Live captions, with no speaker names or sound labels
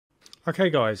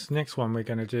Okay guys, next one we're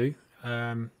going to do,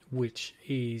 which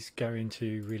is going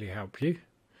to really help you,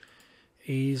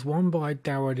 is one by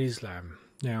Darren Islam.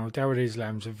 Now Darren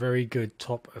Islam's a very good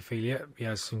top affiliate. He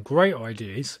has some great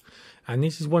ideas, and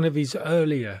this is one of his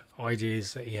earlier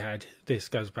ideas that he had. This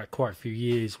goes back quite a few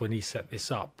years when he set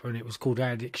this up, and it was called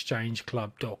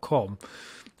AdExchangeClub.com.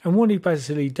 And what he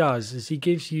basically does is he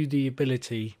gives you the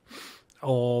ability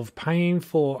of paying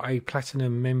for a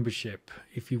platinum membership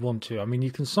if you want to. I mean, you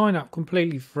can sign up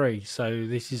completely free, so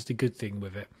this is the good thing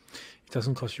with it. It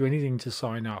doesn't cost you anything to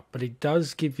sign up, but it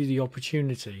does give you the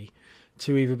opportunity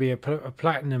to either be a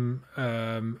platinum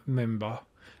member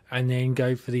and then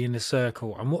go for the inner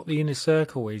circle. And what the inner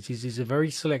circle is a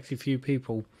very selective few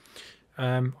people.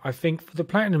 I think for the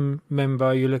platinum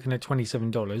member you're looking at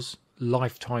 $27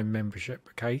 lifetime membership.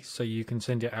 Okay, so you can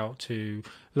send it out to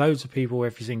loads of people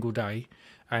every single day,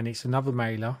 and it's another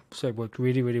mailer, so it worked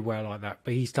really well like that.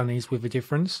 But he's done his with a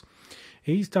difference.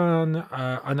 He's done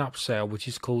an upsell which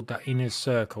is called the inner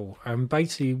circle, and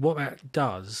basically what that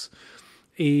does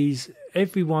is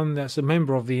everyone that's a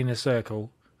member of the inner circle,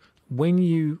 when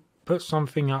you put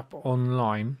something up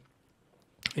online,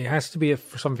 it has to be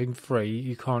something free.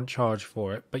 You can't charge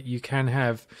for it, but you can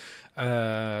have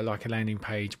like a landing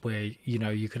page where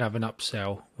you can have an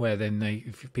upsell where then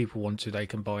if people want to, they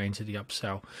can buy into the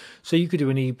upsell. So you could do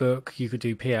an ebook, you could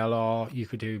do PLR, you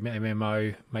could do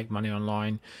MMO, make money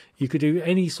online, you could do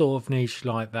any sort of niche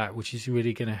like that, which is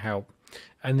really going to help.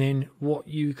 And then what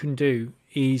you can do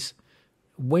is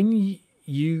when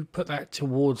you put that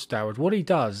towards Darren, what he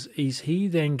does is he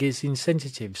then gives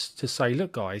incentives to say,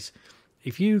 look guys,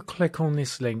 if you click on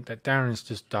this link that Darren's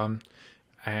just done,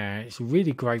 it's a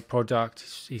really great product.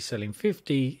 He's selling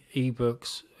 50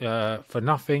 ebooks for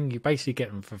nothing. You basically get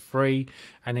them for free,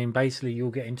 and then basically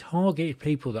you're getting targeted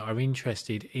people that are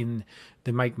interested in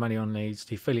the make money on leads,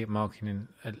 the affiliate marketing,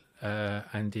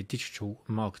 and the digital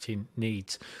marketing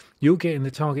needs. You're getting the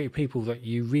targeted people that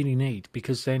you really need,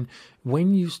 because then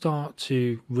when you start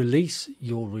to release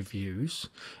your reviews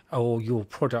or your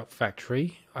product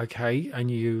factory, okay,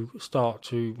 and you start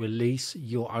to release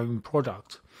your own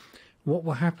product, what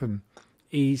will happen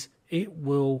is it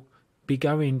will be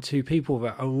going to people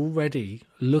that are already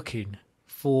looking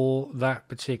for that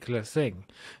particular thing.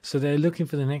 So they're looking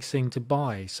for the next thing to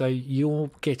buy. So you're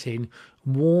getting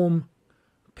warm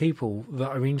people that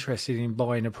are interested in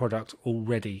buying a product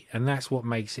already, and that's what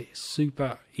makes it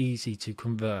super easy to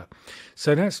convert.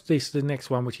 So that's the next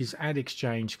one, which is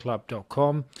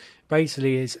AdExchangeClub.com.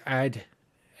 Basically it's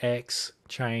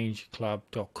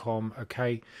AdExchangeClub.com.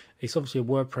 okay, it's obviously a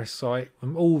WordPress site,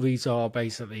 and all these are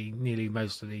basically, nearly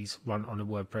most of these run on a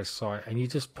WordPress site, and you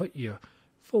just put your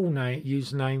full name,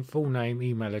 username, full name,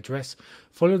 email address,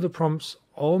 follow the prompts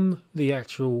on the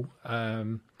actual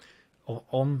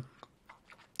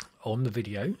on the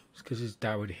video, because it's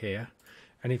Darren here.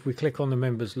 And if we click on the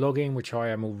members login, which I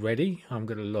am already, I'm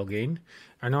going to log in,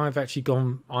 and I'm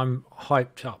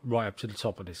hyped up right up to the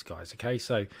top of this, guys. Okay,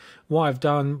 so what I've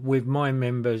done with my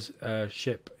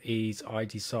membership is I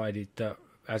decided that,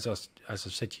 as I've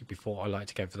said to you before, I like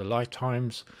to go for the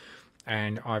lifetimes,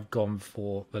 and I've gone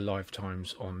for the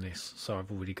lifetimes on this. So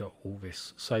I've already got all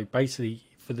this. So basically,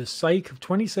 for the sake of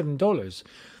 $27,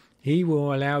 he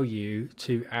will allow you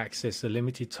to access the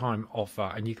limited time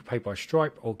offer, and you can pay by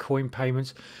Stripe or coin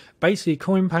payments. Basically,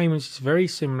 coin payments is very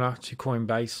similar to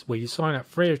Coinbase, where you sign up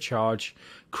free of charge,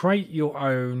 create your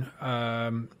own,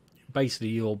 basically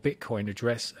your Bitcoin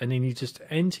address, and then you just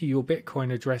enter your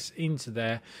Bitcoin address into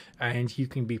there, and you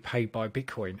can be paid by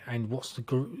Bitcoin. And what's the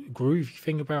groovy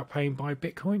thing about paying by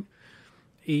Bitcoin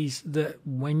is that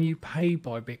when you pay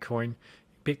by Bitcoin,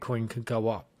 Bitcoin can go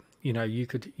up. You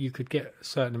could get a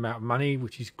certain amount of money,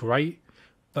 which is great,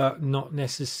 but not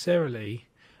necessarily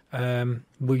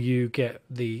will you get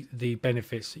the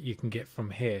benefits that you can get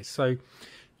from here. So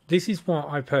this is what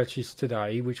I purchased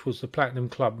today, which was the Platinum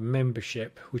Club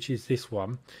membership, which is this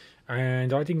one,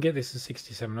 and I didn't get this at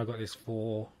 $67. I got this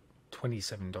for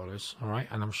 $27. All right,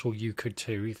 and I'm sure you could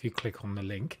too if you click on the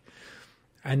link.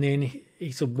 And then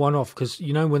it's a one-off, because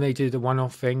when they do the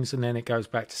one-off things, and then it goes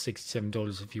back to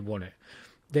 $67 if you want it.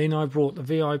 Then I brought the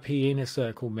VIP Inner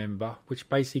Circle member, which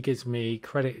basically gives me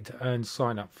credit to earn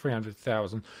sign up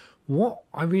 300,000. What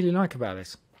I really like about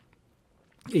this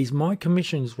is my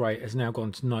commissions rate has now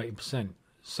gone to 90%.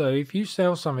 So if you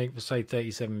sell something for say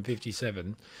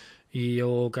 37.57,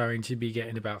 you're going to be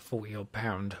getting about 40 odd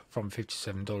pound from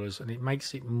 $57, and it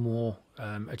makes it more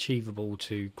achievable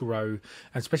to grow, and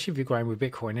especially if you're growing with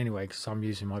Bitcoin anyway, because I'm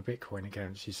using my Bitcoin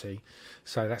accounts, you see.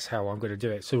 So that's how I'm going to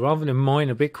do it. So rather than mine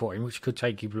a Bitcoin, which could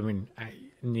take you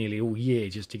nearly all year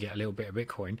just to get a little bit of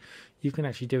Bitcoin, you can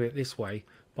actually do it this way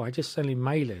by just sending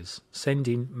mailers,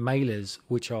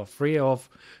 which are free of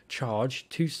charge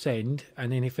to send.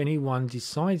 And then if anyone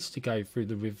decides to go through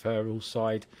the referral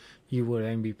side, you will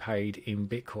then be paid in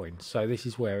Bitcoin. So this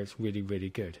is where it's really, really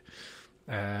good.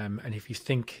 And if you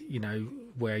think, you know,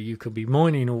 where you could be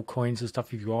mining all coins and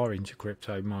stuff, if you are into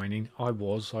crypto mining, I've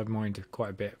mined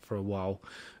quite a bit for a while,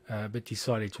 but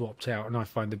decided to opt out. And I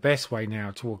find the best way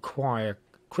now to acquire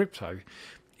crypto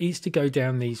is to go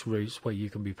down these routes where you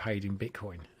can be paid in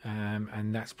Bitcoin,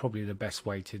 and that's probably the best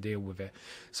way to deal with it.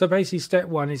 So basically, step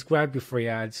one is grab your free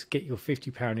ads, get your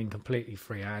 £50 in completely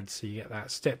free ads, so you get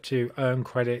that. Step two, earn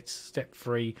credits. Step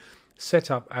three, set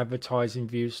up advertising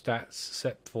view stats.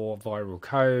 Step 4, viral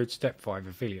code. Step 5,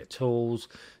 affiliate tools.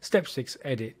 Step 6,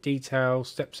 edit details.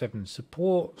 Step 7,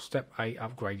 support. Step 8,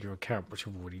 upgrade your account, which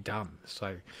I've already done,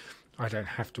 so I don't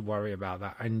have to worry about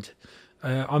that. And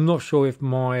I'm not sure if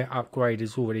my upgrade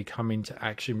has already come into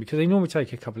action, because they normally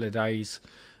take a couple of days,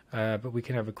 but we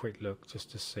can have a quick look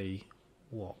just to see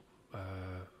what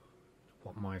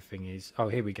my thing is. Oh,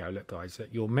 here we go. Look, guys,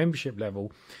 that your membership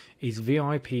level is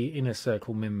VIP Inner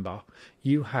Circle member.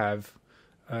 You have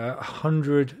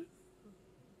 100,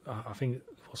 I think,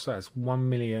 what's that? It's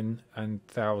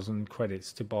 1,000,000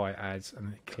 credits to buy ads,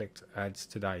 and I clicked ads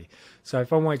today. So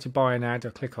if I wanted to buy an ad,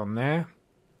 I click on there,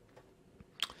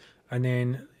 and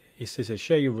then it says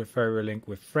share your referral link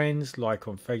with friends, like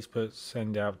on Facebook,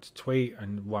 send out to tweet,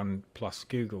 and 1+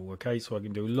 Google. Okay, so I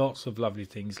can do lots of lovely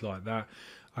things like that.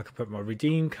 I can put my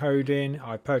redeem code in.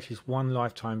 I purchased 1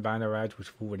 lifetime banner ad, which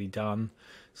I've already done.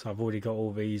 So I've already got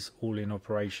all these all in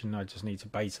operation. I just need to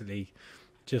basically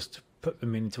just put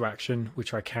them into action,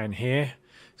 which I can here.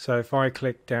 So if I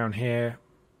click down here,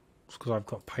 because I've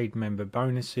got paid member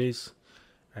bonuses,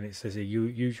 and it says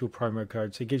use your promo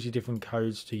code. So it gives you different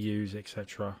codes to use,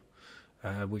 etc.,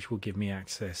 which will give me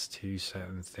access to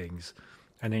certain things.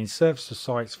 And then surf the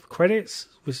sites for credits.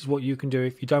 This is what you can do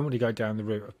if you don't want to go down the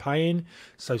route of paying.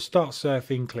 So start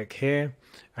surfing, click here,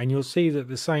 and you'll see that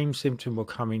the same symptom will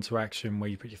come into action, where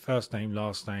you put your first name,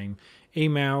 last name,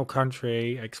 email,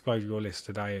 country, explode your list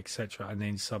today, etc., and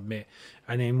then submit.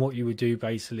 And then what you would do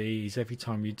basically is every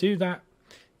time you do that,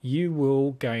 you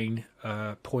will gain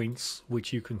points,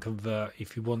 which you can convert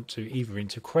if you want to, either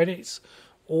into credits,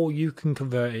 or you can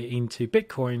convert it into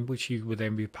Bitcoin, which you will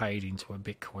then be paid into a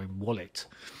Bitcoin wallet.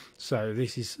 So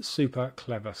this is super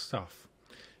clever stuff.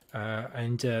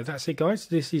 And that's it, guys.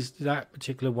 This is that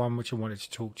particular one which I wanted to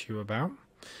talk to you about.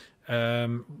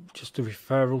 Just the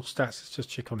referral stats. Let's just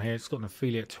check on here. It's got an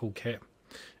affiliate toolkit,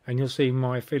 and you'll see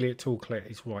my affiliate toolkit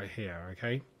is right here.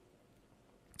 Okay.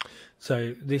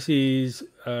 So this is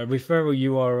a referral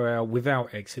URL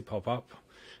without exit pop-up,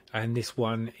 and this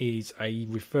one is a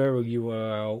referral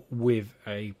URL with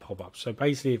a pop-up. So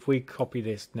basically, if we copy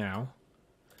this now,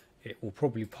 it will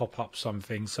probably pop up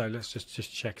something. So let's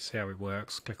just check, see how it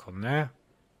works. Click on there,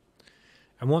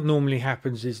 and what normally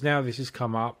happens is, now this has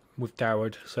come up with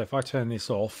Darren. So if I turn this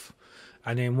off,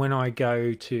 and then when I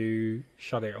go to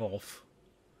shut it off,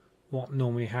 what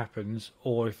normally happens,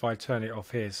 or if I turn it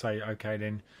off here, say okay,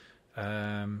 then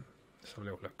let's have a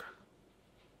little look.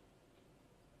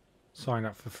 Sign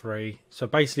up for free. So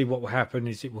basically what will happen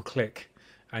is it will click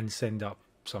and send up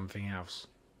something else.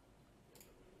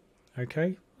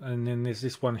 Okay, and then there's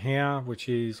this one here, which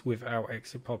is without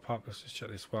exit pop-up. Let's just check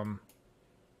this one.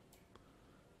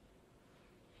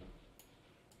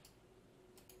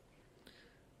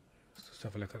 Let's just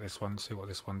have a look at this one, see what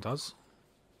this one does.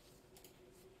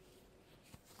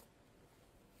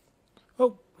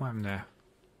 Oh, what happened there?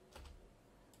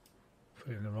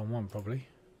 Put it in the wrong one, probably.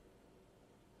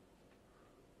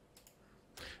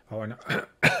 Oh, I know.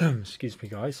 Excuse me,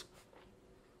 guys.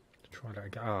 Try that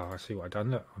again. Ah, I see what I've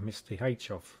done. Look, I missed the H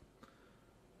off.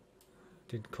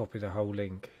 Didn't copy the whole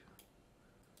link.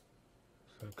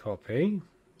 So copy.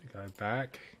 Go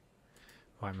back.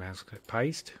 Right mouse click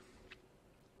paste.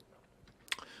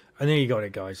 And there you got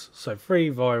it, guys. So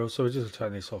free viral. So we'll just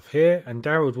turn this off here, and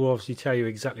Darren will obviously tell you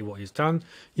exactly what he's done.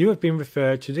 You have been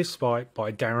referred to this site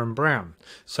by Darren Brown.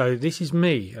 So this is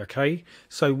me, okay?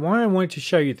 So why I wanted to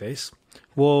show you this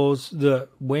was that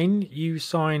when you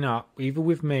sign up, either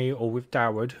with me or with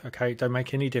Darren, okay, it don't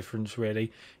make any difference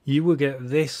really, you will get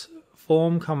this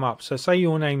form come up. So say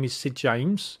your name is Sid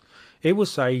James. It will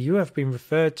say you have been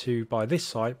referred to by this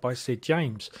site by Sid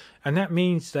James, and that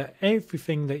means that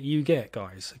everything that you get,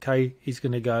 guys, okay, is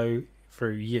going to go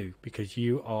through you, because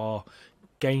you are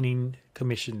gaining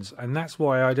commissions. And that's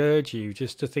why I'd urge you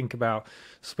just to think about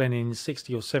spending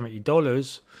 $60 or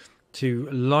 $70 to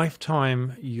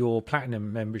lifetime your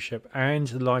platinum membership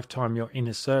and lifetime your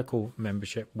inner circle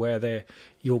membership, where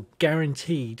you're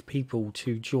guaranteed people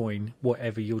to join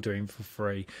whatever you're doing for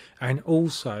free. And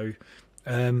also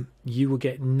you will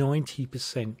get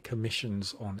 90%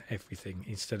 commissions on everything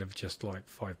instead of just like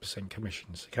 5%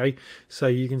 commissions. Okay, so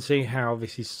you can see how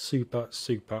this is super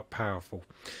powerful.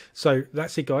 So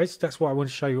that's it, guys. That's what I want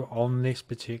to show you on this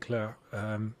particular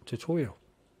tutorial.